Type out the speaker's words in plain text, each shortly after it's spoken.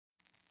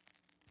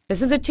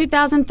This is a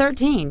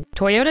 2013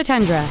 Toyota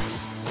Tundra.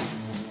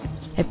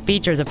 It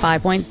features a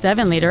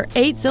 5.7-liter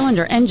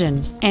 8-cylinder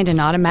engine and an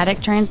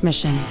automatic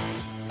transmission.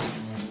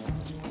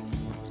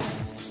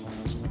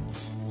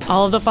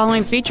 All of the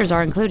following features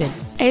are included: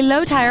 a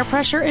low tire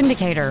pressure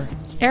indicator,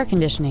 air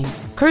conditioning,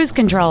 cruise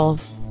control,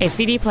 a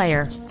CD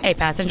player, a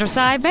passenger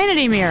side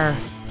vanity mirror,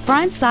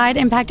 front side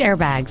impact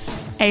airbags,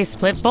 a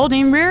split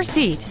folding rear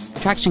seat,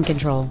 traction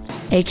control,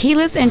 a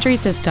keyless entry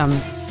system,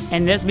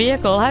 and this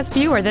vehicle has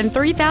fewer than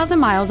 3,000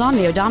 miles on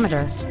the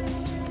odometer.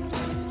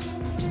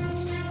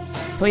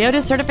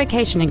 Toyota's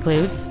certification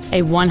includes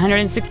a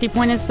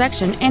 160-point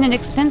inspection and an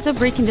extensive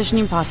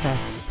reconditioning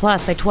process,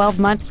 plus a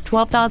 12-month,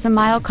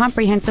 12,000-mile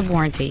comprehensive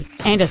warranty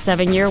and a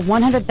 7-year,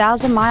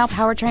 100,000-mile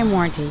powertrain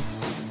warranty.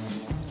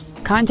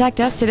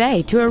 Contact us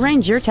today to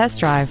arrange your test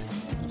drive.